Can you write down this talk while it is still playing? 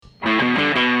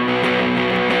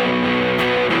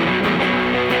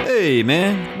Hey,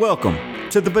 man. Welcome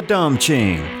to the Badum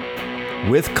Ching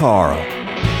with Carl.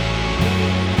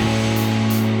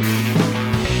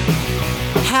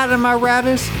 Howdy, my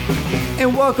riders,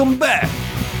 and welcome back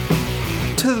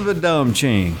to the Badum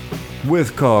Ching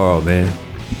with Carl, man.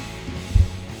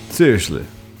 Seriously,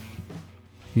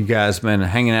 you guys been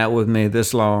hanging out with me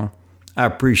this long? I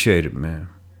appreciate it, man.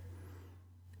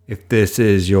 If this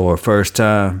is your first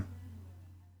time,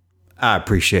 I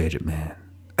appreciate it, man.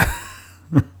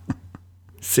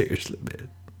 Seriously, man.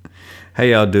 How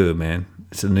y'all doing, man?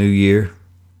 It's a new year.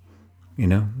 You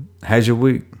know, how's your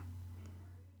week?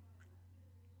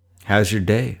 How's your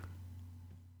day?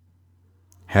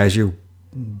 How's your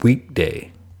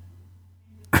weekday?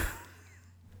 All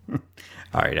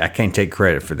right, I can't take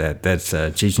credit for that. That's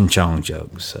Cheech and Chong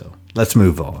jokes. So let's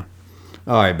move on.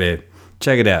 All right, babe.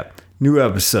 Check it out. New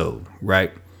episode,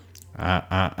 right?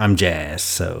 I'm jazzed,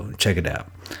 so check it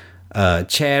out.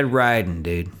 Chad Riden,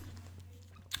 dude.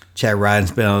 Chad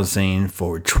Riden's been on the scene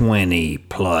for 20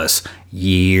 plus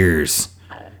years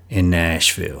in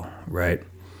Nashville, right?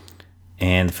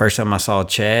 And the first time I saw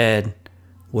Chad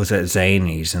was at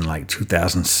Zany's in like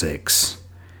 2006.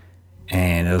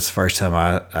 And it was the first time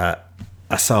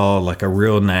I saw like a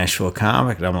real Nashville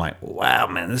comic. And I'm like, wow,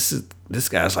 man, this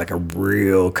guy's like a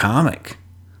real comic.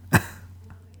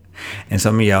 And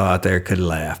some of y'all out there could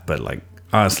laugh, but like,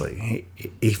 honestly,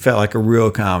 he felt like a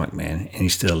real comic, man, and he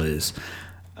still is.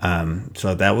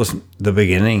 So that was the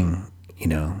beginning, you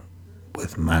know,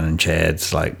 with mine and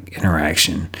Chad's like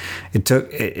interaction.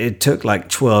 It took like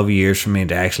 12 years for me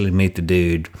to actually meet the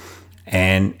dude,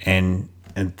 and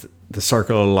the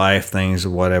circle of life things or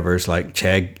whatever. It's like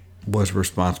Chad was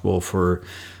responsible for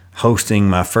hosting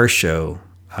my first show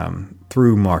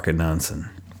through Mark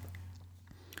Anunson.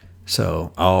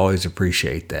 So I always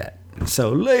appreciate that.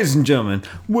 So, ladies and gentlemen,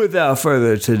 without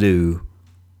further ado,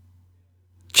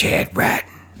 Chad Riden.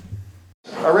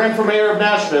 I ran for mayor of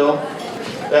Nashville.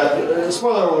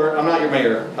 Spoiler alert, I'm not your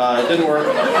mayor. It didn't work.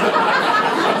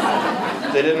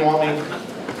 They didn't want me.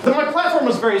 But my platform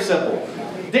was very simple.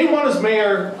 Day one as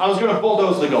mayor, I was going to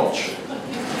bulldoze the Gulch.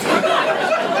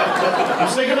 I'm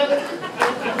sick of it.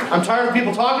 I'm tired of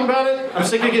people talking about it. I'm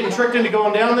sick of getting tricked into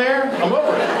going down there. I'm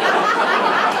over it.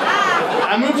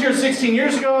 I moved here 16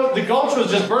 years ago. The Gulch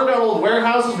was just burned out old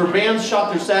warehouses where bands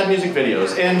shot their sad music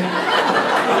videos.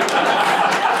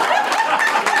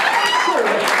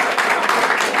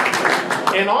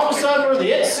 And all of a sudden, we're the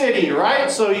it city,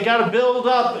 right? So you got to build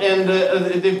up, and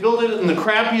they built it in the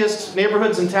crappiest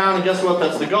neighborhoods in town, and guess what?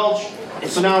 That's the Gulch.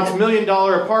 So now it's $1 million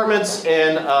apartments,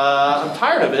 and I'm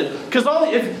tired of it. Because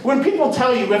when people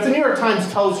tell you, if the New York Times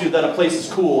tells you that a place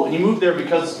is cool, and you move there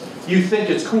because you think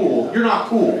it's cool, you're not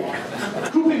cool.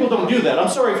 Cool people don't do that. I'm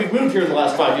sorry if you've moved here in the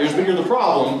last 5 years, but you're the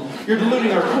problem. You're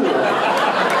diluting our cool.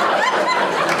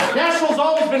 Nashville's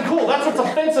always been cool. That's what's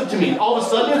offensive to me. All of a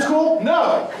sudden it's cool?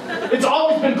 No. It's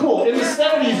always been cool. In the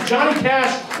 70s, Johnny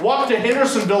Cash walked to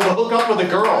Hendersonville to hook up with a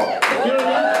girl. You know what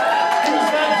I mean? He was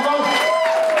that drunk.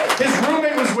 His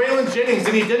roommate was Waylon Jennings,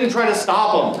 and he didn't try to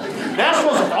stop him.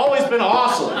 Nashville's always been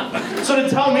awesome. So to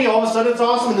tell me all of a sudden it's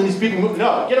awesome and then these people move,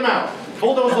 no, get them out.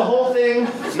 Bulldoze the whole thing,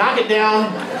 knock it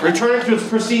down, return it to its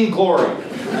pristine glory.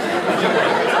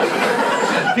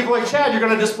 People like, Chad, you're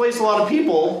going to displace a lot of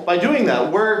people by doing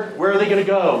that. Where are they going to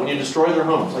go when you destroy their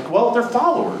homes? Like, well, they're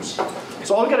followers.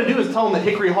 So all we got to do is tell them that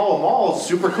Hickory Hollow Mall is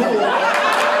super cool.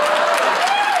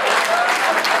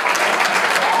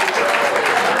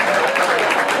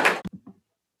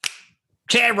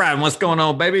 Chad Riden, what's going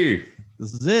on, baby?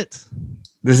 This is it.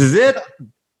 This is it?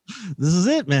 This is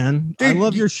it, man. Dude, I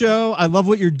love your show. I love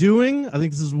what you're doing. I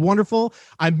think this is wonderful.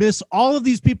 I miss all of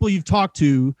these people you've talked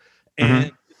to,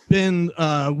 and it's been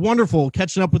wonderful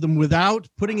catching up with them without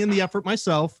putting in the effort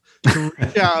myself to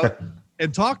reach out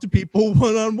and talk to people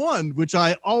one-on-one, which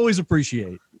I always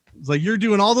appreciate. It's like you're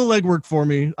doing all the legwork for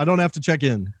me. I don't have to check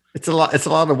in. It's a lot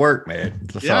of work, man.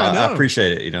 So Yeah, I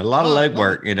appreciate it. You know, a lot of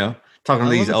legwork, you know, talking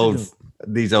to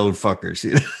these old fuckers,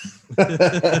 you know.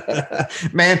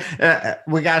 Man,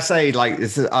 we gotta say, like,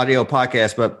 it's an audio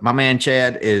podcast, but my man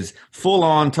Chad is full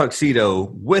on tuxedo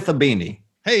with a beanie.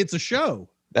 Hey, it's a show.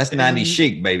 That's 90s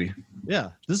chic, baby.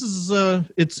 Yeah, this is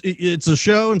it's a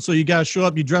show, and so you gotta show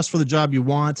up. You dress for the job you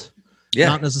want,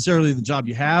 not necessarily the job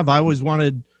you have. I always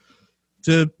wanted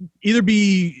to either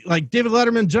be like David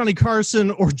Letterman, Johnny Carson,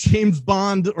 or James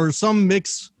Bond, or some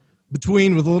mix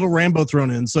between with a little Rambo thrown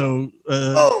in. So.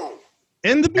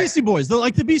 And the Beastie Boys.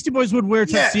 The Beastie Boys would wear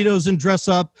tuxedos and dress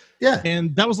up. Yeah.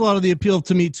 And that was a lot of the appeal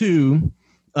to me, too.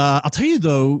 I'll tell you,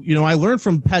 though, you know, I learned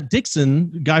from Pat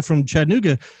Dixon, guy from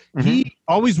Chattanooga. He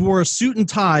always wore a suit and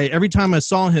tie every time I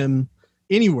saw him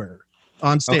anywhere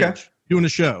on stage doing a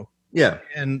show. Yeah.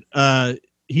 And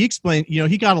he explained,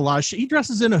 he got a lot of shit. He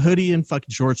dresses in a hoodie and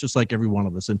fucking shorts just like every one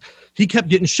of us. And he kept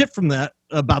getting shit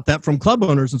about that from club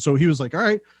owners. And so he was like, all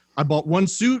right, I bought one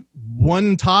suit,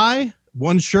 one tie,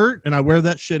 one shirt, and I wear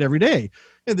that shit every day.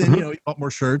 And then, he bought more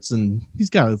shirts and he's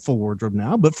got a full wardrobe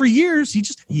now. But for years,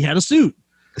 he had a suit.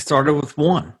 It started with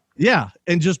one. Yeah.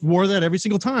 And just wore that every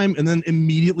single time. And then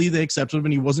immediately they accepted him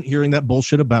and he wasn't hearing that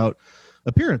bullshit about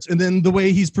appearance. And then the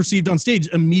way he's perceived on stage,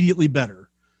 immediately better.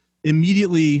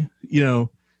 Immediately,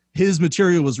 his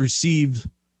material was received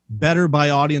better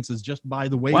by audiences just by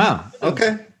the way. Wow.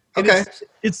 Okay.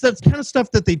 It's that kind of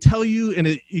stuff that they tell you and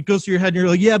it goes through your head and you're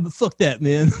like, yeah, but fuck that,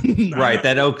 man. Right.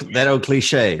 That old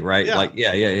cliche, right? Yeah. Like,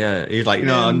 yeah. He's like,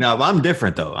 no, I'm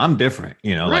different though. I'm different,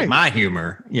 right. Like my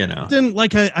humor, Then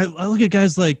like I look at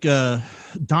guys like Don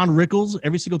Rickles.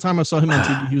 Every single time I saw him on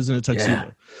TV, he was in a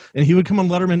tuxedo and he would come on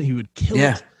Letterman. He would kill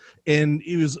it. And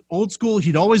he was old school.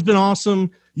 He'd always been awesome.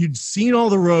 You'd seen all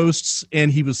the roasts and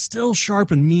he was still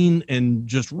sharp and mean and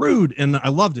just rude. And I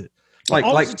loved it.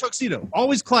 Always a tuxedo,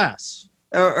 always class.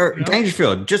 Or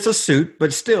Dangerfield, just a suit,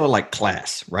 but still like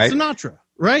class, right? Sinatra,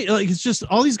 right? Like it's just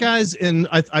all these guys. And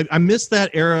I miss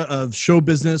that era of show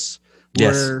business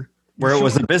where it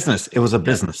was a business. It was a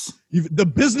business. The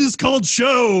business called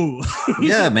show.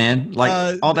 Yeah, man.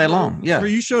 Like all day long. Yeah. Where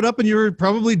you showed up and you were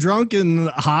probably drunk and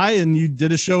high and you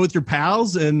did a show with your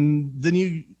pals and then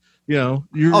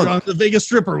you're on the Vegas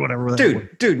Strip or whatever.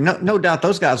 Dude, no doubt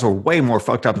those guys were way more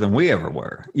fucked up than we ever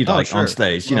were. On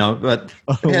stage, but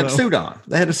they had a suit on.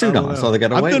 They had a suit on, so they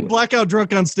got away. I've been blackout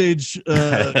drunk on stage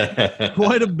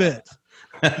quite a bit.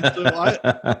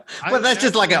 But that's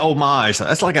just like an homage.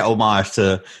 That's like an homage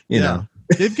to, know.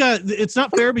 They've got, it's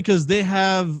not fair because they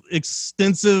have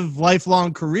extensive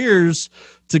lifelong careers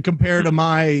to compare to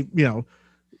my,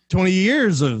 20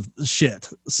 years of shit.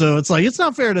 So it's like, it's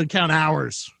not fair to count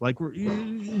hours. Like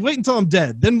wait until I'm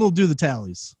dead. Then we'll do the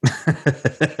tallies.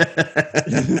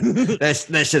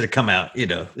 that should have come out,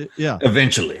 Yeah.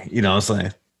 Eventually, what I'm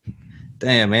saying?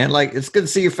 Damn, man. Like, it's good to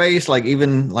see your face. Like,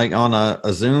 even like on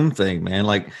a Zoom thing, man.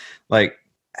 Like,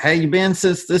 how you been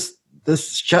since this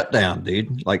shutdown,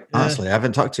 dude? Like, honestly, I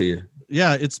haven't talked to you.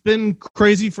 Yeah. It's been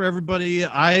crazy for everybody.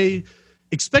 I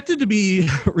expected to be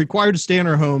required to stay in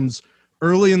our homes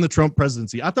early in the Trump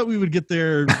presidency. I thought we would get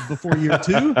there before year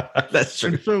 2. That's true.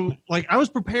 And so, like, I was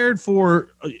prepared for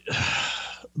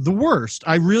the worst.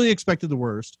 I really expected the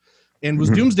worst and was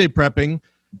doomsday prepping.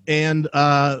 And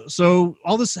so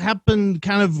all this happened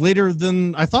kind of later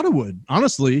than I thought it would.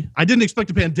 Honestly, I didn't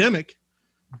expect a pandemic,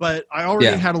 but I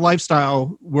already had a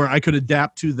lifestyle where I could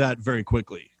adapt to that very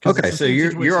quickly. Okay, so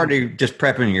you're already just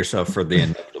prepping yourself for the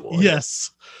inevitable. Yes.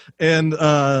 And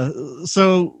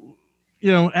so,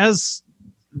 as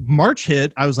March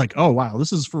hit, I was like, oh, wow,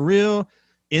 this is for real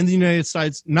in the United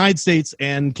States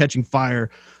and catching fire.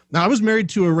 Now, I was married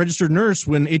to a registered nurse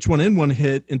when H1N1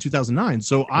 hit in 2009.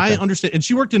 So I understand. And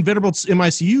she worked in Vanderbilt's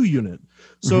MICU unit.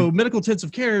 So medical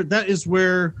intensive care, that is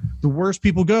where the worst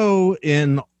people go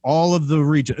in all of the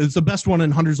region. It's the best one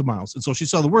in hundreds of miles. And so she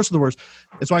saw the worst of the worst.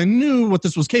 And so I knew what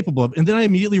this was capable of. And then I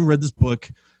immediately read this book,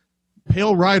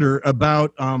 Pale Rider,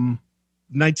 about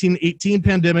 1918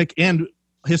 pandemic and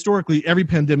historically every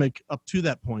pandemic up to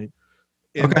that point.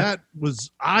 And that was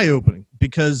eye-opening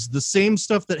because the same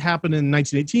stuff that happened in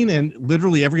 1918 and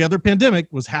literally every other pandemic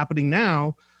was happening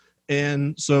now.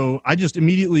 And so I just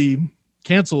immediately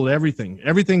canceled everything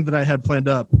that I had planned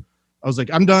up. I was like,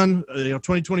 I'm done.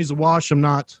 2020 is a wash. I'm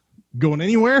not going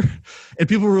anywhere. And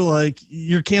people were like,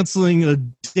 you're canceling a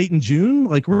date in June?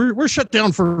 Like we're shut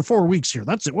down for 4 weeks here.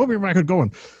 That's it. We'll be back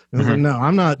going. And I was like, no,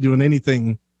 I'm not doing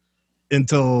anything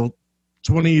until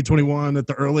 2021 at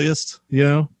the earliest,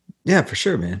 Yeah, for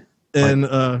sure, man.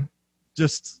 And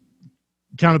just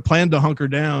kind of planned to hunker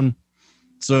down.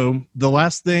 So the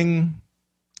last time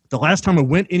I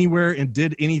went anywhere and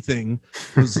did anything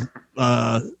was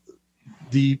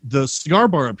the cigar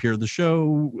bar up here, the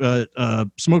show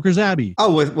Smoker's Abbey.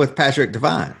 Oh, with Patrick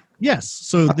Devine. Yes.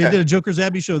 So they did a Joker's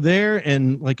Abbey show there,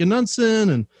 and like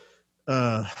Anunson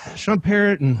and Sean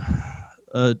Parrott and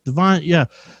Devine. Yeah,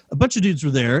 a bunch of dudes were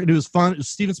there, and it was fun. It was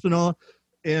Steven Spinola.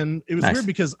 And it was weird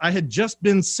because I had just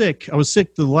been sick. I was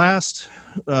sick the last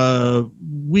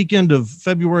weekend of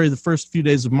February, the first few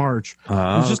days of March. It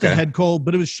was just a head cold,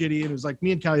 but it was shitty. And it was like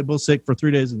me and Callie both sick for 3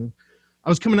 days. And then I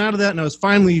was coming out of that, and I was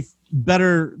finally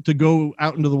better to go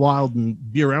out into the wild and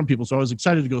be around people. So I was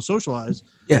excited to go socialize.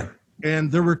 Yeah.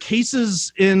 And there were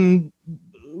cases in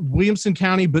Williamson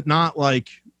County, but not like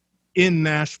in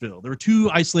Nashville. There were 2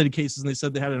 isolated cases, and they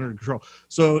said they had it under control.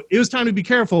 So it was time to be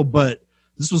careful, but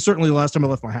this was certainly the last time I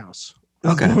left my house. I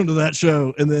was going to that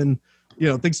show. And then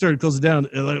things started closing down.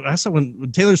 I saw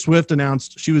when Taylor Swift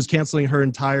announced she was canceling her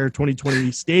entire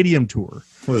 2020 stadium tour.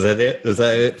 Was that it? Was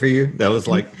that it for you? That was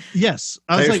like, yes.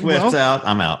 I was like, Swift's out.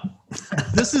 I'm out.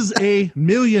 This is a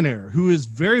millionaire who is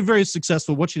very, very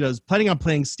successful. What she does, planning on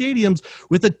playing stadiums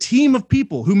with a team of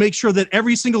people who make sure that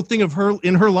every single thing of her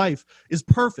in her life is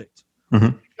perfect.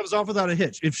 Mm-hmm. It comes off without a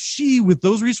hitch. If she, with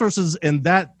those resources and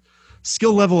that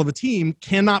skill level of a team,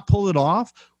 cannot pull it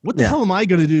off, what the hell am I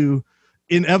going to do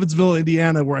in Evansville,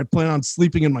 Indiana, where I plan on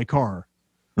sleeping in my car?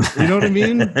 You know what I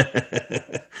mean?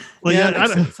 Like,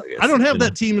 I don't have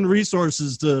that team and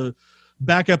resources to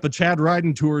back up a Chad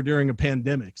Riden tour during a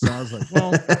pandemic. So I was like,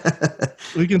 well,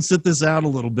 we can sit this out a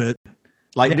little bit.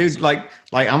 Like, dude, like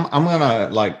I'm gonna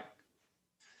like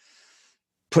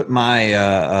put my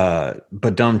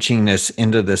badumchingness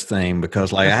into this thing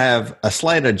because like I have a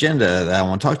slight agenda that I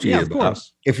want to talk to you about.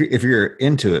 Course. If you're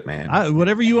into it, man.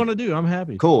 Whatever you want to do, I'm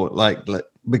happy. Cool. Like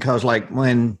because like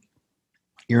when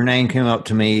your name came up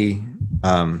to me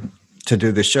to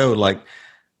do the show, like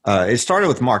it started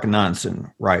with Mark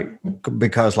Nonson, right?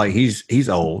 Because like he's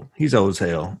old as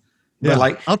hell. Yeah, but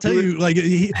like I'll tell you, like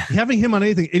having him on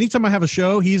anything, anytime I have a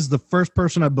show, he's the first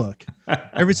person I book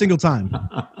every single time.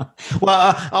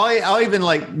 Well, I'll even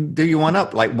like do you one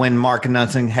up like when Mark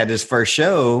Nonson had his first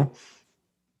show,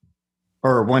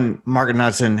 or when Mark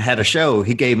Nonson had a show,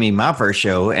 he gave me my first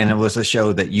show, and it was a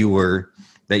show that you booked.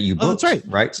 Oh, that's right.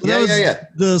 Right. So yeah.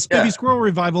 The Spooky Squirrel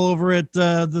revival over at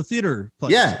the theater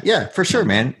place. Yeah, for sure,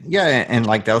 man. Yeah, and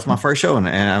like that was my first show, and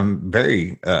I'm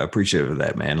very appreciative of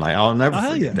that, man. Like I'll never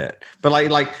forget that. But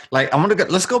like I want to go.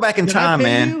 Let's go back in time,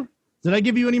 man. Did I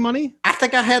give you any money? I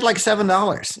think I had like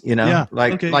 $7. You know, yeah.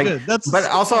 Like okay, like. Good. That's but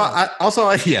also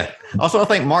I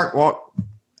think Mark walked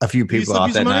a few people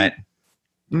out that night.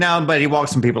 No, but he walked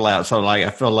some people out, so like I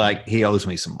feel like he owes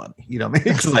me some money. You know what I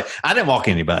mean? Because like I didn't walk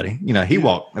anybody. You know, he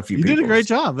walked a few people. You did a great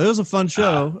job. It was a fun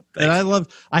show, and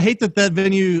I hate that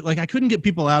venue. Like I couldn't get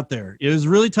people out there. It was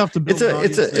really tough to build.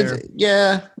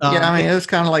 Yeah. I mean, it was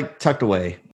kind of like tucked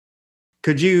away.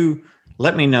 Could you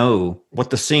let me know what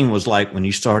the scene was like when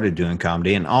you started doing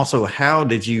comedy, and also how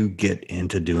did you get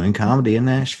into doing comedy in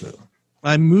Nashville?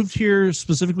 I moved here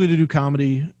specifically to do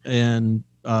comedy, and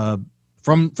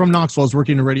from Knoxville, I was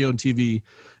working in radio and TV,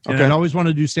 and I'd always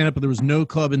wanted to do stand-up, but there was no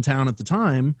club in town at the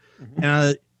time. Mm-hmm. And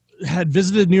I had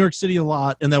visited New York City a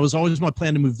lot, and that was always my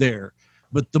plan to move there.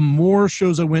 But the more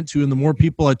shows I went to and the more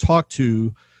people I talked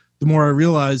to, the more I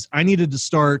realized I needed to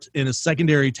start in a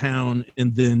secondary town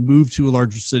and then move to a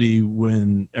larger city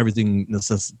when everything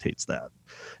necessitates that.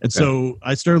 And so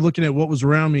I started looking at what was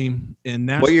around me in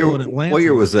Nashville and Atlanta. What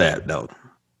year was that, though?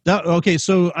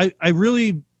 So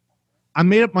I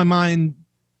made up my mind.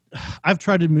 I've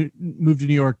tried to move to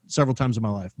New York several times in my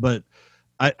life, but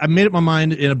I made up my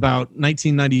mind in about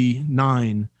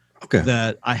 1999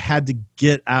 that I had to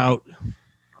get out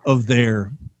of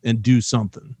there and do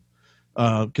something.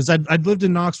 Because I'd lived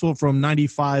in Knoxville from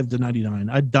 95 to 99.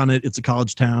 I'd done it. It's a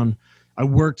college town. I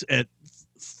worked at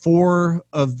 4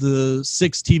 of the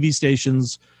 6 TV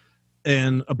stations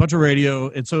and a bunch of radio.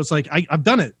 And so it's like, I've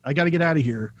done it. I got to get out of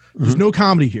here. There's no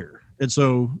comedy here. And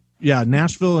so, yeah,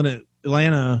 Nashville and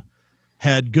Atlanta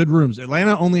had good rooms.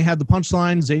 Atlanta only had the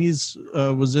Punchline. Zany's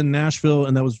was in Nashville,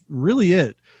 and that was really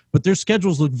it. But their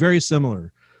schedules looked very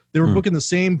similar. They were booking the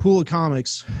same pool of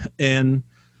comics. And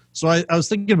so I was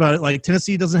thinking about it, like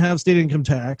Tennessee doesn't have state income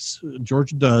tax.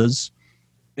 Georgia does.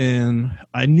 And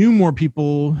I knew more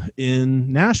people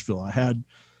in Nashville. I had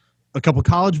a couple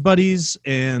college buddies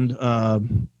and, that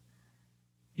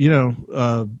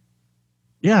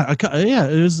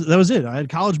was it. I had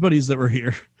college buddies that were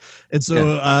here. And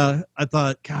so I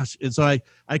thought, gosh. And so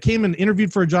I came and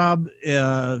interviewed for a job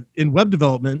in web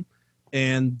development,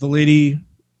 and the lady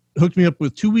hooked me up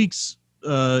with 2 weeks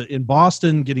in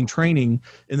Boston getting training.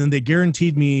 And then they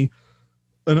guaranteed me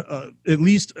at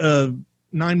least 9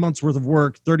 months worth of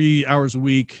work, 30 hours a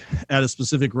week at a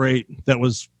specific rate that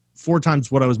was 4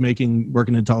 times what I was making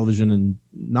working in television in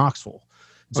Knoxville.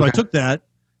 So I took that.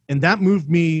 And that moved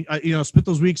me, spent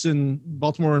those weeks in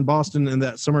Baltimore and Boston in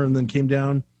that summer, and then came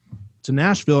down to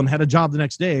Nashville and had a job the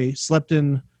next day, slept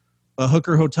in a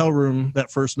hooker hotel room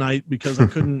that first night because I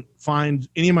couldn't find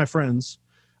any of my friends.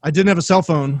 I didn't have a cell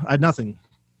phone. I had nothing.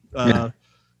 And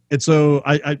so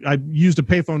I used a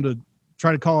payphone to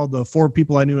try to call the 4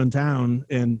 people I knew in town,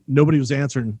 and nobody was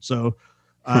answering. So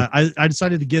I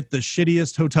decided to get the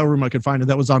shittiest hotel room I could find, and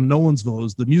that was on Nolensville. It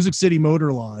was the Music City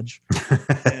Motor Lodge,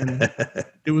 and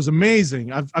it was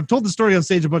amazing. I've told the story on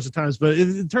stage a bunch of times, but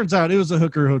it turns out it was a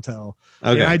hooker hotel.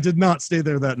 And I did not stay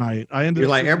there that night. You're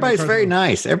like, everybody's very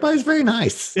nice. Everybody's very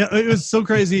nice. Yeah, it was so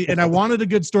crazy, and I wanted a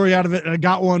good story out of it, and I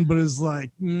got one, but it was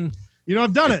like,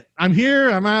 I've done it. I'm here.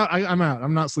 I'm out. I'm out.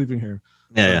 I'm not sleeping here.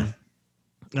 Yeah.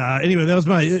 Anyway, that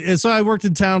was so I worked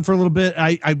in town for a little bit.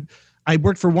 I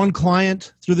worked for one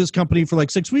client through this company for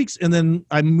like 6 weeks, and then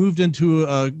I moved into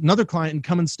another client in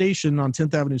Cummins Station on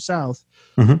 10th Avenue South,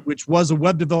 which was a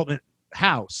web development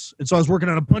house. And so I was working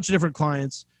on a bunch of different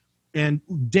clients. And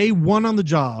day one on the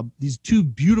job, these two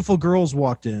beautiful girls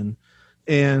walked in,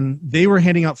 and they were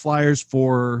handing out flyers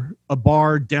for a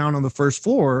bar down on the first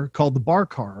floor called the Bar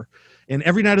Car. And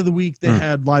every night of the week, they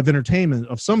had live entertainment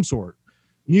of some sort.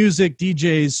 Music,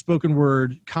 DJs, spoken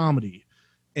word, comedy.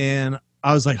 And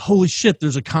I was like, holy shit,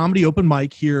 there's a comedy open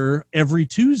mic here every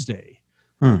Tuesday.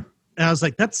 And I was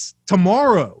like, that's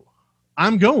tomorrow.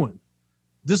 I'm going.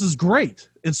 This is great.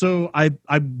 And so I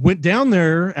went down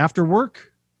there after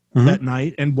work that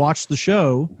night and watched the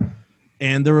show.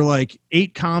 And there were like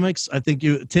 8 comics. I think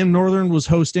Tim Northern was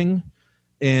hosting,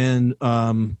 and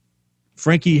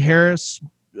Frankie Harris,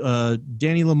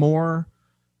 Danny Lamore.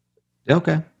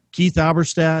 Okay. Keith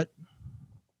Alberstadt,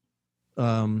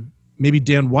 maybe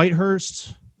Dan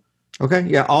Whitehurst. Okay,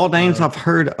 yeah, all names I've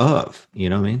heard of. You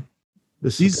know what I mean?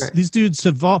 These dudes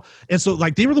have all, and so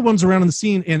like they were the ones around in the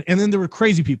scene, and then there were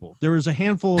crazy people. There was a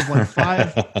handful of like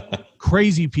 5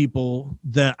 crazy people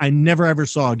that I never ever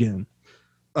saw again.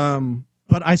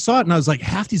 But I saw it and I was like,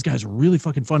 half these guys are really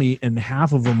fucking funny, and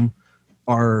half of them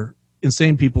are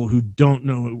insane people who don't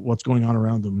know what's going on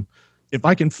around them. If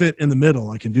I can fit in the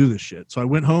middle, I can do this shit. So I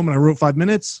went home and I wrote 5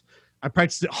 minutes. I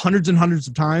practiced it hundreds and hundreds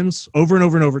of times, over and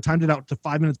over and over, timed it out to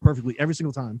 5 minutes perfectly every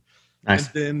single time. Nice.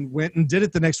 And then went and did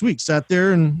it the next week. Sat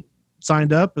there and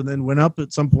signed up, and then went up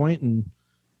at some point and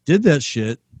did that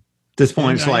shit. This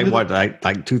point, it's like what,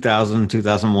 like 2000,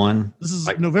 2001? This is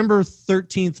like November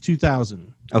 13th,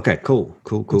 2000. Okay, cool.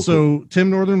 So Tim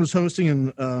Northern was hosting,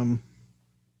 and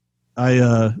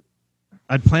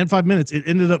I'd planned 5 minutes. It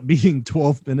ended up being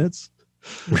 12 minutes.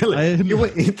 Really?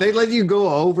 They let you go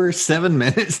over 7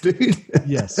 minutes, dude?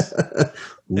 Yes.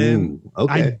 Ooh, and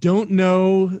okay. I don't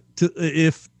know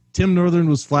if Tim Northern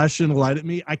was flashing a light at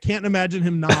me. I can't imagine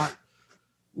him not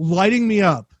lighting me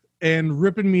up and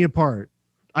ripping me apart.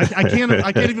 I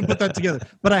can't even put that together.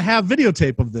 But I have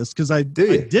videotape of this because I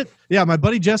did. Yeah, my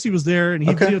buddy Jesse was there, and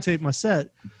he videotaped my set.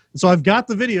 So I've got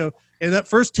the video, and that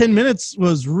first 10 minutes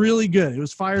was really good. It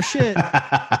was fire shit.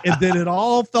 And then it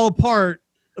all fell apart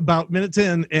about minute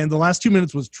 10, and the last 2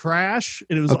 minutes was trash,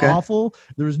 and it was awful.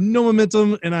 There was no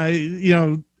momentum, and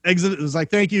I exited. It was like,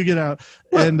 thank you, get out.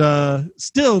 And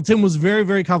still, Tim was very,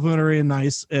 very complimentary and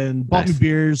nice, and bought me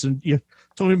beers, and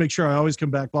told me to make sure I always come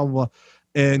back, blah, blah, blah,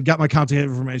 and got my contact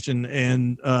information.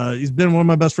 And he's been one of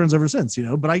my best friends ever since,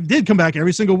 but I did come back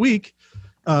every single week,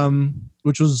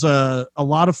 which was a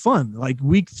lot of fun. Like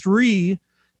week 3,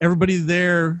 everybody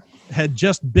there had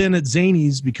just been at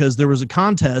Zany's because there was a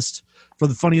contest for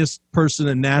the funniest person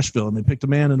in Nashville, and they picked a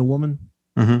man and a woman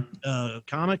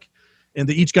comic, and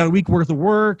they each got a week worth of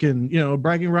work and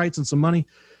bragging rights and some money,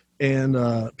 and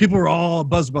people were all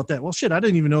buzzed about that. Well, shit, I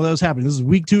didn't even know that was happening. This is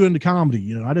week 2 into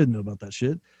comedy. I didn't know about that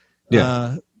shit.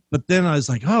 But then I was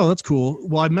like, oh, that's cool.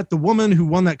 Well, I met the woman who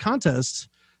won that contest.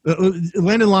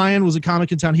 Landon Lyon was a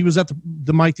comic in town. He was at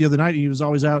the mic the other night, and he was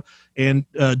always out. And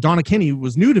Donna Kinney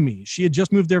was new to me. She had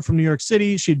just moved there from New York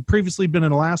City. She'd previously been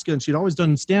in Alaska, and she'd always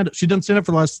done stand-up. She'd done stand-up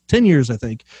for the last 10 years, I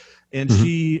think. And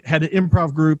she had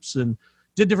improv groups and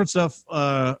did different stuff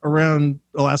around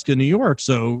Alaska and New York.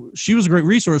 So she was a great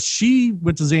resource. She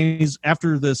went to Zany's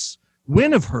after this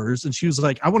win of hers, and she was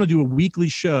like, I want to do a weekly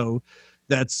show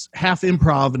that's half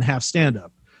improv and half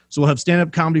stand-up. So we'll have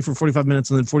stand-up comedy for 45 minutes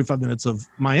and then 45 minutes of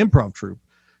my improv troupe.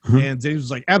 And Dave was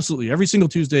like, absolutely, every single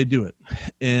Tuesday, do it.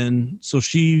 And so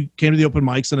she came to the open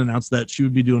mics and announced that she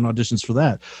would be doing auditions for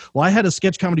that. Well, I had a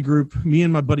sketch comedy group, me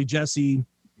and my buddy Jesse,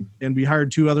 and we hired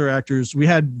 2 other actors. We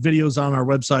had videos on our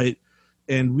website,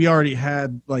 and we already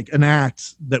had like an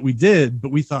act that we did,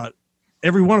 but we thought,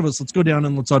 every one of us, let's go down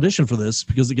and let's audition for this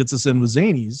because it gets us in with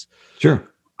Zany's. Sure.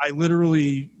 I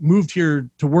literally moved here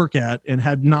to work at and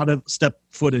had not stepped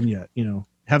foot in yet,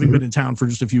 having been in town for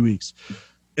just a few weeks.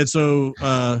 And so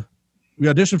we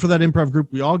auditioned for that improv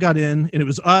group. We all got in, and it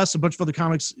was us, a bunch of other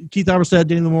comics, Keith Alberstadt,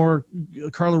 Danny Lamore,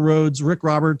 Carla Rhodes, Rick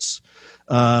Roberts,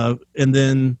 and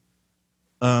then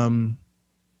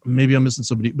maybe I'm missing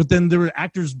somebody. But then there were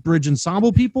Actors Bridge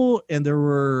Ensemble people, and there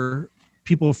were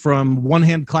people from One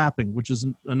Hand Clapping, which is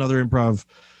another improv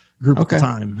group at the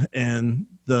time. And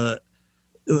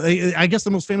I guess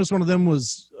the most famous one of them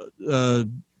was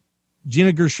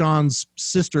Gina Gershon's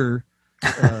sister.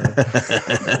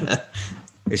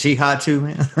 Is she hot too,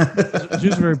 man? She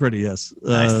was very pretty, yes.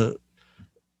 Nice.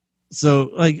 So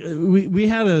like we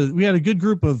had a good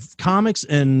group of comics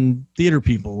and theater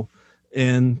people,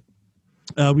 and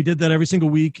We did that every single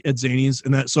week at Zany's,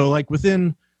 and so like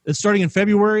it's starting in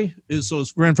February. So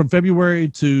it ran from February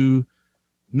to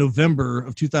November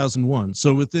of 2001.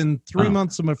 So within 3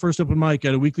 months of my first open mic, I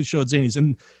had a weekly show at Zany's.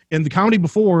 And the comedy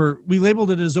before, we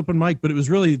labeled it as open mic, but it was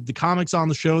really the comics on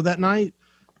the show that night,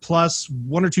 plus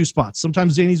 1 or 2 spots.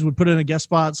 Sometimes Zany's would put in a guest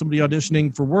spot, somebody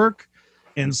auditioning for work,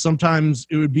 and sometimes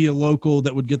it would be a local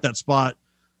that would get that spot.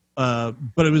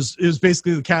 But it was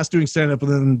basically the cast doing stand-up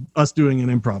and then us doing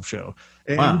an improv show.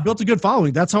 And we built a good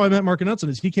following. That's how I met Mark Knudsen,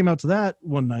 is he came out to that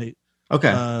one night.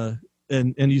 Okay.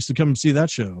 And used to come and see that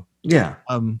show. Yeah.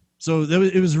 So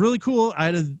it was really cool. I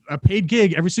had a paid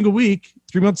gig every single week,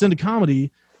 3 months into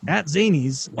comedy at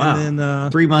Zany's. Wow. And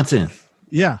then 3 months in.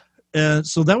 Yeah.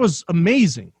 So that was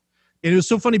amazing. And it was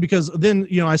so funny because then,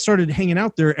 I started hanging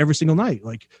out there every single night.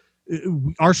 Like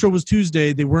our show was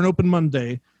Tuesday. They weren't open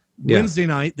Monday. Yeah. Wednesday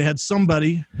night, they had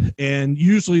somebody, and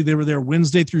usually they were there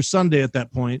Wednesday through Sunday at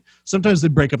that point. Sometimes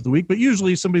they'd break up the week, but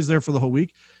usually somebody's there for the whole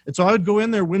week. And so I would go in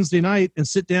there Wednesday night and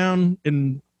sit down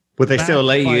and... Would they still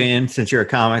let you in since you're a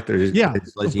comic? Yeah,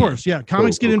 of course. Yeah,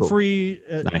 comics get in free.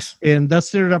 Nice. And that's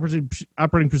standard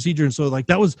operating procedure. And so like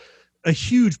that was a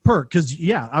huge perk because,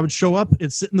 I would show up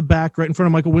and sit in the back right in front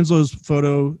of Michael Winslow's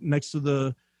photo next to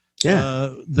the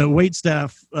wait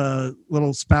staff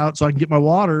little spout so I can get my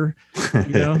water,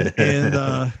 and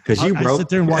because I sit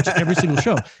there and watch every single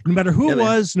show, no matter who it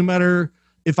was, no matter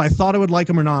if I thought I would like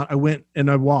them or not. I went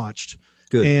and I watched.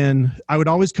 Good. And I would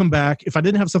always come back if I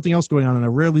didn't have something else going on, and I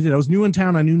rarely did. I was new in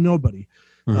town. I knew nobody.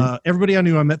 Mm-hmm. Everybody I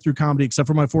knew I met through comedy except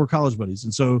for my 4 college buddies.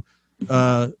 And so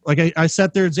I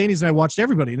sat there at Zany's and I watched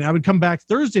everybody, and I would come back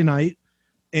Thursday night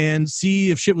and see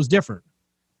if shit was different.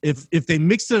 If they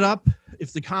mixed it up,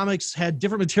 if the comics had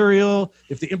different material,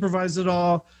 if they improvised it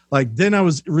all, then I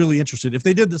was really interested. If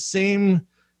they did the same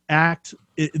act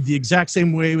the exact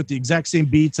same way with the exact same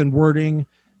beats and wording,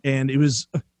 and it was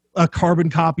a carbon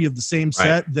copy of the same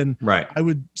set, then I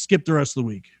would skip the rest of the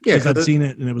week because I'd seen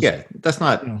it and it was that's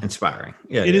not inspiring.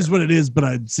 It is what it is, but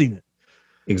I'd seen it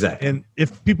exactly. And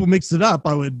if people mixed it up,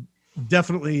 I would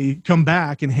definitely come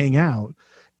back and hang out.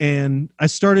 And I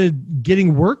started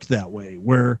getting work that way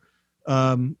where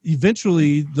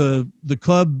eventually the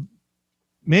club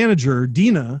manager,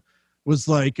 Dina, was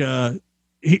like, well,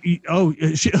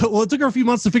 it took her a few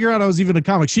months to figure out I was even a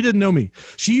comic. She didn't know me.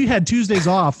 She had Tuesdays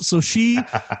off, so she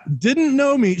didn't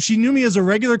know me. She knew me as a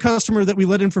regular customer that we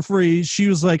let in for free. She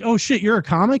was like, oh, shit, you're a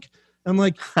comic? I'm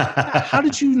like, how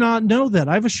did you not know that?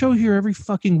 I have a show here every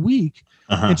fucking week.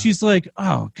 And she's like,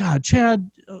 oh, God,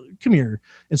 Chad, come here.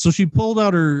 And so she pulled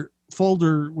out her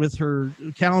folder with her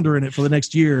calendar in it for the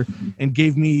next year and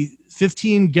gave me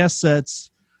 15 guest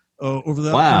sets over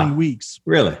the upcoming weeks.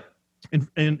 Really?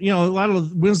 And a lot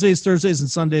of Wednesdays, Thursdays, and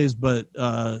Sundays, but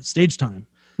stage time.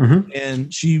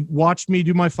 And she watched me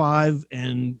do my 5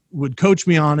 and would coach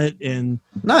me on it. And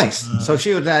nice. So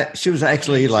she was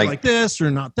actually like this or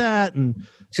not that, and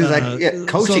she was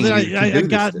coaching. So then I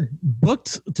got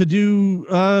booked to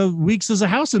do weeks as a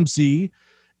house MC,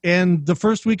 and the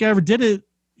first week I ever did it,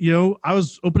 I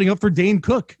was opening up for Dane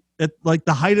Cook at like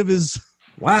the height of his.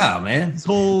 Wow, man! This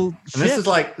whole shit. This is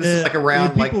like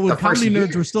around like people the with comedy first year.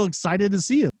 nerds were still excited to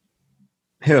see it.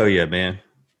 Hell yeah, man!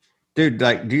 Dude,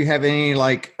 like, do you have any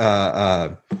like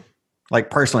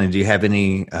personally? Do you have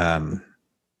any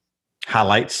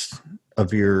highlights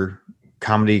of your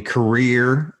comedy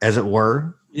career, as it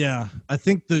were? Yeah, I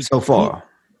think so far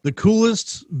the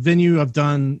coolest venue I've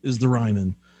done is the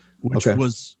Riden, which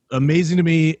was amazing to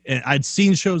me. And I'd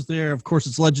seen shows there. Of course,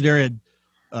 it's legendary.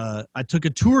 I took a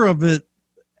tour of it.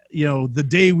 The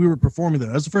day we were performing there.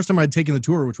 That was the first time I'd taken the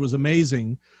tour, which was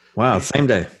amazing. Wow, same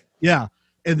day. Yeah,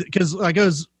 and because that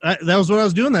was what I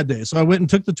was doing that day. So I went and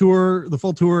took the tour, the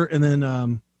full tour, and then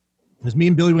it was me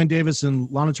and Billy Wayne Davis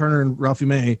and Lana Turner and Ralphie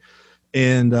May.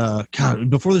 And God,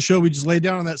 before the show, we just laid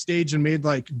down on that stage and made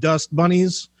like dust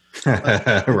bunnies,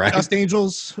 right? Dust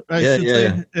angels, I should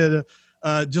say.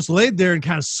 And, just laid there and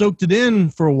kind of soaked it in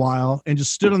for a while, and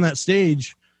just stood on that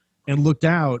stage and looked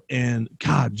out, and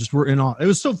God, just were in awe. It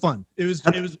was so fun. It was.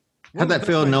 How'd that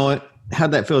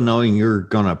feel knowing you're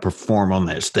gonna perform on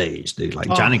that stage, dude? Like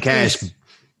Johnny Cash,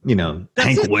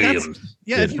 Hank Williams.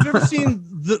 If you've ever seen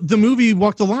the movie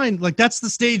Walk the Line, like that's the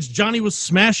stage. Johnny was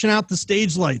smashing out the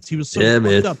stage lights. He was so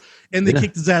fucked up, and they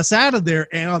kicked his ass out of there.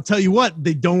 And I'll tell you what,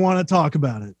 they don't want to talk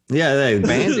about it. Yeah, they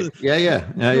banned it.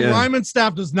 The Ryman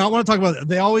staff does not want to talk about it.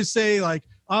 They always say like,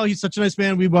 oh, he's such a nice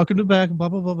man. We welcomed him back. Blah,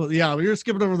 blah, blah, blah. Yeah, we were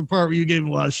skipping over the part where you gave him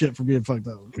a lot of shit for being fucked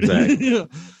up. Exactly.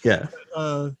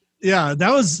 Yeah.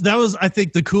 That was, I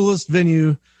think, the coolest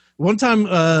venue one time,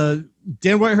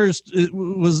 Dan Whitehurst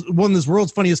won this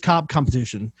world's funniest cop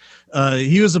competition.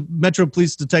 He was a Metro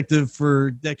Police detective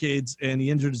for decades, and he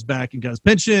injured his back and got his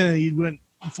pension. And he went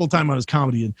full time on his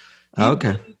comedy. And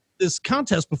okay. This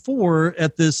contest before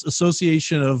at this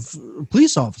association of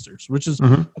police officers, which is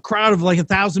a crowd of like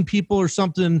 1,000 people or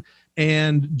something.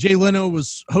 And Jay Leno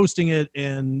was hosting it,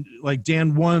 and like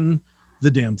Dan won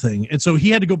the damn thing. And so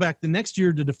he had to go back the next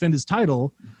year to defend his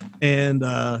title. And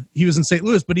he was in St.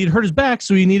 Louis, but he'd hurt his back.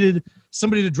 So he needed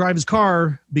somebody to drive his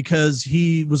car because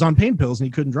he was on pain pills and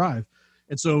he couldn't drive.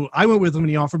 And so I went with him, and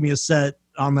he offered me a set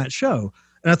on that show.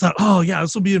 And I thought, oh yeah,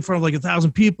 this will be in front of like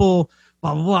 1,000 people.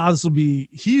 Blah, blah, blah. This will be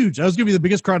huge. I was going to be the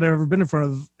biggest crowd I've ever been in front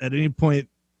of at any point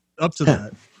up to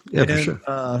that. Yeah, for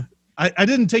sure. I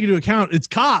didn't take into account it's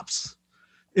cops.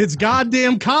 It's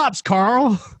goddamn cops,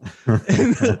 Carl.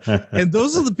 and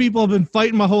those are the people I've been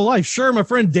fighting my whole life. Sure, my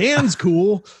friend Dan's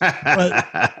cool,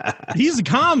 but he's a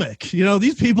comic. You know,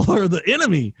 these people are the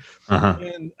enemy.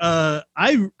 And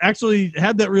I actually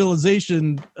had that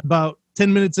realization about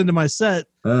 10 minutes into my set.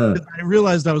 I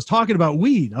realized I was talking about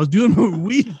weed. I was doing my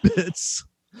weed bits.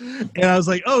 And I was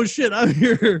like, oh, shit, I'm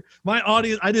here. My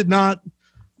audience, I did not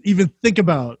even think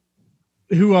about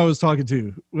who I was talking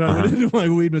to when I went into my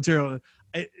weed material.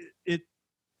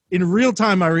 In real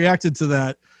time, I reacted to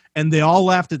that, and they all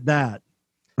laughed at that.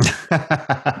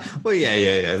 Well,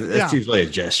 yeah. That's usually a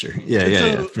gesture.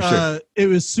 Yeah, for sure. It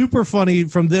was super funny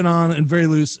from then on and very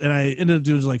loose, and I ended up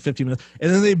doing like 15 minutes.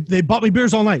 And then they bought me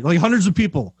beers all night, like hundreds of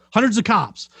people, hundreds of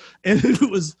cops. And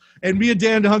and me and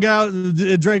Dan hung out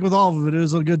and drank with all of them, and it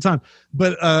was a good time.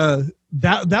 But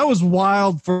that was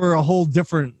wild for a whole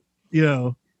different,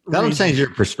 That'll change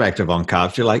your perspective on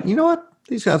cops. You're like, you know what?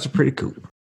 These guys are pretty cool.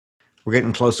 We're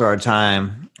getting close to our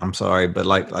time. I'm sorry, but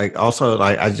also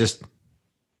I just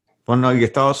want to know your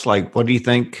thoughts. Like, what do you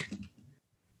think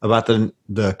about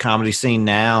the comedy scene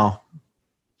now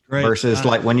versus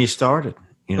like when you started?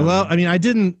 Well, I mean, I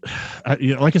didn't,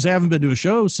 like I said, I haven't been to a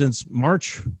show since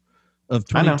March of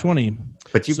 2020.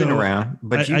 But you've been around.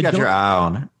 But you got your eye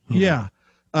on it. Yeah.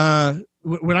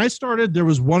 When I started, there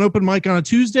was one open mic on a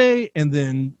Tuesday, and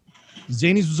then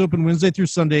Zany's was open Wednesday through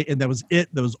Sunday, and that was it.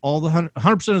 That was all the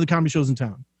 100% of the comedy shows in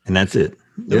town. And that's it.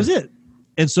 That was it.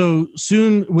 And so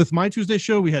soon with my Tuesday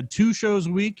show, we had 2 shows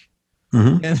a week.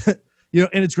 And, and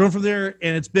it's grown from there.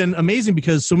 And it's been amazing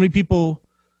because so many people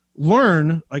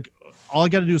learn, like, all I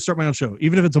got to do is start my own show.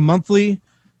 Even if it's a monthly,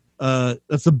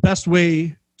 that's the best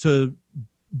way to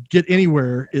get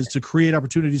anywhere, is to create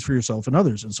opportunities for yourself and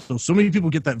others. And so many people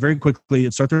get that very quickly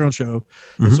and start their own show.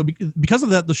 And so because of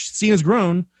that, the scene has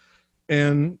grown.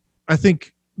 And I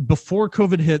think before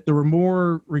COVID hit, there were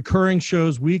more recurring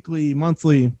shows, weekly,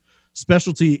 monthly,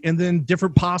 specialty, and then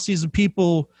different posses of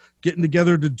people getting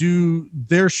together to do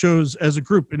their shows as a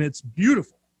group. And it's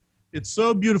beautiful. It's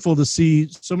so beautiful to see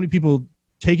so many people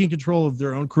taking control of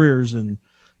their own careers and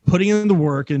putting in the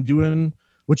work and doing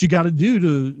what you got to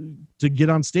do to get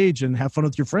on stage and have fun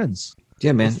with your friends.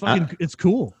 Yeah, man. It's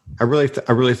cool. I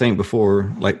really think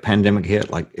before like pandemic hit,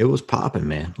 like it was popping,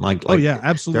 man. Like oh yeah,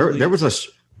 absolutely. There was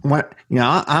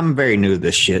I'm very new to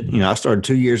this shit. I started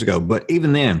 2 years ago, but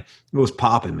even then it was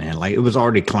popping, man. Like it was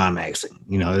already climaxing.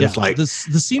 It's like the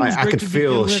scene. I could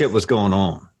feel shit was going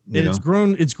on. It's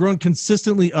grown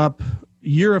consistently up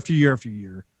year after year after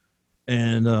year,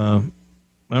 and I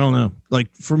don't know.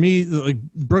 Like for me, like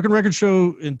Broken Record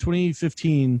Show in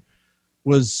 2015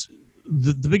 was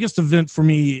the biggest event for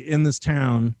me in this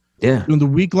town. Yeah. Doing the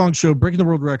week-long show, breaking the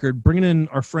world record, bringing in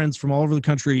our friends from all over the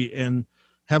country, and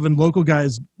having local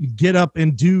guys get up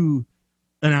and do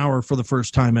an hour for the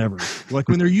first time ever. Like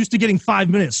when they're used to getting 5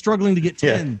 minutes, struggling to get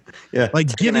 10. Yeah.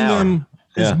 Like giving them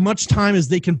as much time as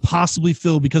they can possibly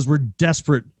fill because we're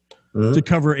desperate to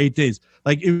cover 8 days.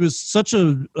 Like it was such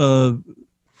a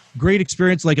great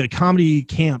experience, like a comedy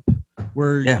camp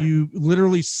where you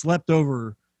literally slept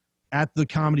over at the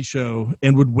comedy show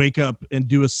and would wake up and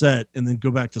do a set and then go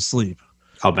back to sleep.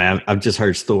 Oh man, I've just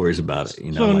heard stories about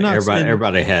it.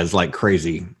 Everybody has like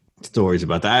crazy stories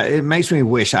about that. It makes me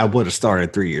wish I would have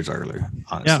started 3 years earlier.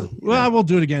 Honestly, I will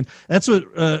do it again. That's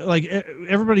what like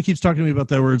everybody keeps talking to me about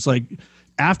that. Where it's like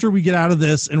after we get out of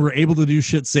this and we're able to do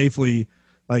shit safely,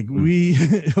 like we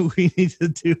need to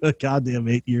do a goddamn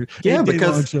 8 year. Yeah,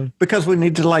 because we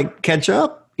need to like catch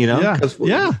up. Because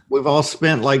we've all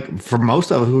spent for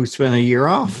most of us, we spent a year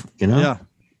off. We got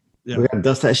to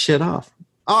dust that shit off.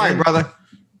 All right, brother.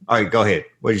 All right, go ahead.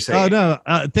 What'd you say? Oh no,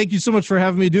 thank you so much for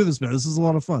having me do this, man. This is a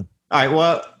lot of fun. All right,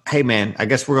 well, hey man, I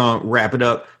guess we're gonna wrap it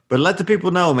up. But let the people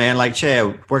know, man. Like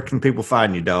Chad, where can people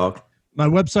find you, dog? My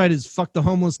website is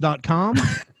fuckthehomeless.com.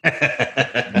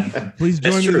 Please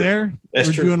join me there.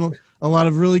 We're doing a lot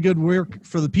of really good work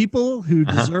for the people who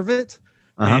deserve it.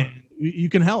 And you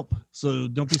can help. So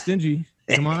don't be stingy.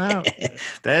 Come on out.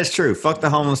 That's true.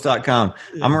 Fuckthehomeless.com.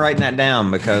 I'm writing that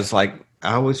down because I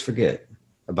always forget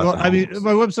about my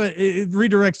website, it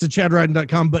redirects to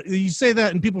chadriden.com, but you say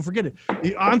that and people forget it.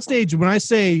 On stage, when I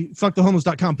say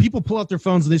fuckthehomeless.com, people pull out their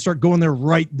phones and they start going there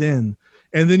right then.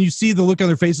 And then you see the look on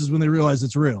their faces when they realize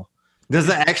it's real. Does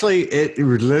it actually, it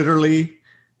literally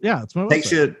it's my website.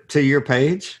 Takes you to your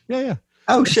page? Yeah.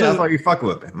 Oh, shit. I thought you were fucking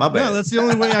with me. My bad. No, that's the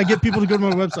only way I get people to go to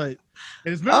my website.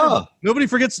 And it's everybody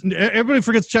forgets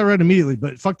Chad Riden immediately,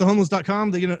 but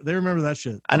fuckthehomeless.com, they remember that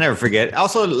shit. I never forget.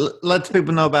 Also, let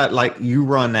people know about you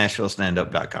run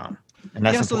NashvilleStandUp.com. And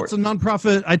that's important. So it's a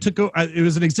nonprofit. It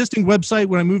was an existing website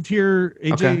when I moved here.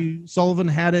 AJ Sullivan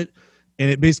had it, and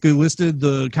it basically listed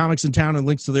the comics in town and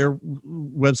links to their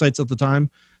websites at the time.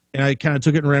 And I kind of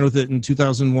took it and ran with it in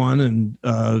 2001 and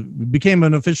became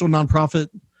an official nonprofit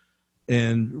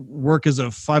and work as a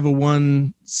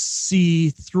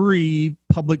 501c3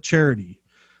 public charity.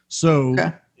 So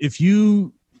if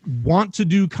you want to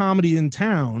do comedy in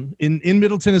town, in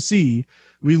Middle Tennessee,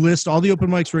 we list all the open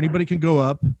mics where anybody can go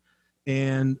up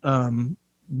and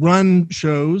run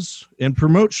shows and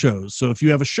promote shows. So if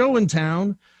you have a show in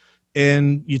town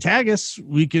and you tag us,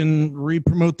 we can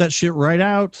re-promote that shit right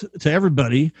out to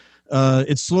everybody.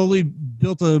 It's slowly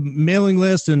built a mailing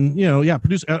list and,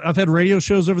 produce. I've had radio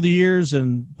shows over the years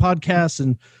and podcasts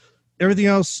and everything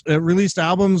else, released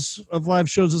albums of live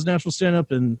shows as Nashville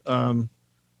stand-up. And I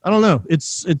don't know.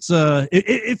 It's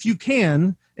if you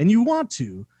can and you want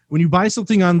to, when you buy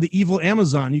something on the evil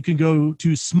Amazon, you can go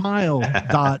to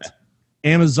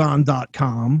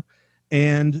smile.amazon.com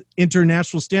and enter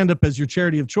Nashville stand-up as your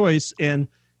charity of choice. And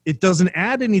it doesn't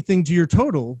add anything to your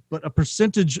total, but a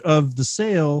percentage of the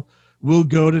sale will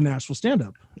go to Nashville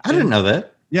stand-up. I didn't know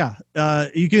that. Yeah.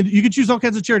 You can choose all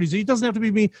kinds of charities. It doesn't have to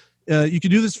be me. You can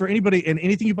do this for anybody, and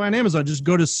anything you buy on Amazon, just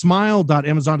go to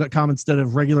smile.amazon.com instead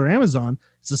of regular Amazon.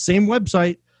 It's the same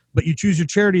website, but you choose your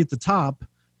charity at the top,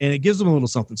 and it gives them a little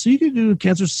something. So you can do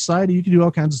Cancer Society. You can do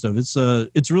all kinds of stuff.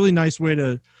 It's a really nice way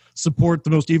to support the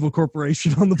most evil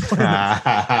corporation on the planet,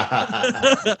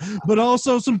 but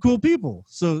also some cool people.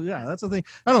 So yeah, that's the thing.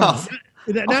 I don't know.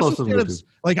 National stand-ups,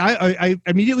 I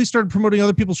immediately started promoting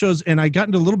other people's shows, and I got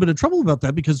into a little bit of trouble about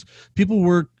that because people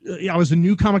were. I was a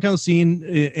new comic on the scene,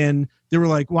 and they were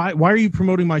like, "Why are you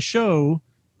promoting my show?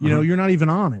 You're not even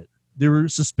on it." They were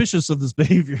suspicious of this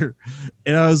behavior,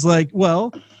 and I was like,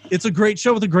 "Well, it's a great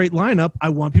show with a great lineup. I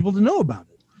want people to know about it."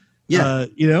 Yeah,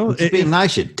 it's being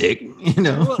nice, you dick.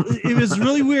 Well, it was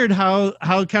really weird how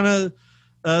kind of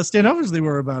standoffers they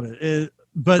were about it.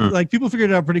 But people figured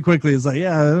it out pretty quickly. It's like,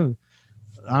 yeah,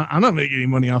 I'm not making any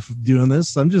money off of doing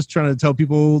this. I'm just trying to tell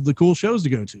people the cool shows to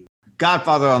go to.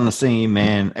 Godfather on the scene,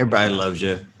 man. Everybody loves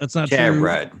you. That's not Chad true.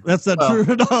 Riden. That's not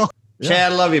true at all.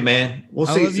 Chad, I love you, man. We'll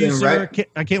see you soon, sir. right?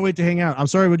 I can't wait to hang out. I'm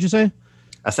sorry, what'd you say?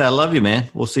 I said I love you, man.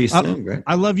 We'll see you soon, right?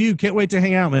 I love you. Can't wait to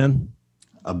hang out, man.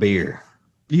 A beer.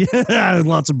 Yeah,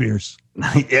 lots of beers.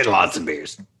 Yeah, lots of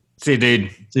beers. See you, dude.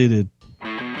 See you, dude.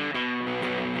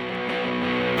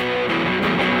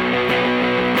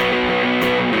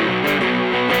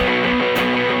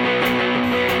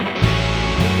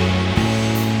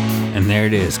 And there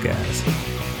it is, guys.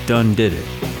 Done did it.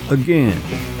 Again.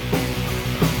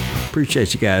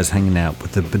 Appreciate you guys hanging out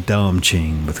with the Badum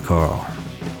Ching with Carl.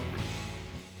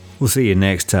 We'll see you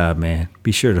next time, man.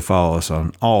 Be sure to follow us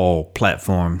on all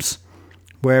platforms.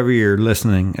 Wherever you're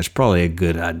listening, it's probably a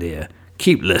good idea.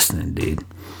 Keep listening, dude.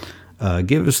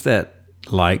 Give us that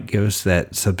like, give us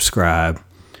that subscribe.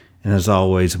 And as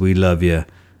always, we love you.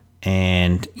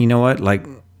 And you know what? I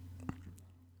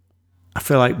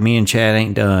feel like me and Chad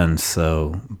ain't done,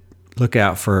 so look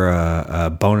out for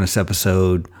a bonus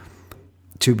episode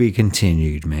to be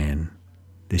continued, man.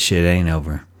 This shit ain't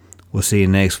over. We'll see you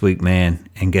next week, man.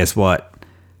 And guess what?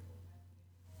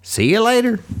 See you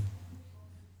later.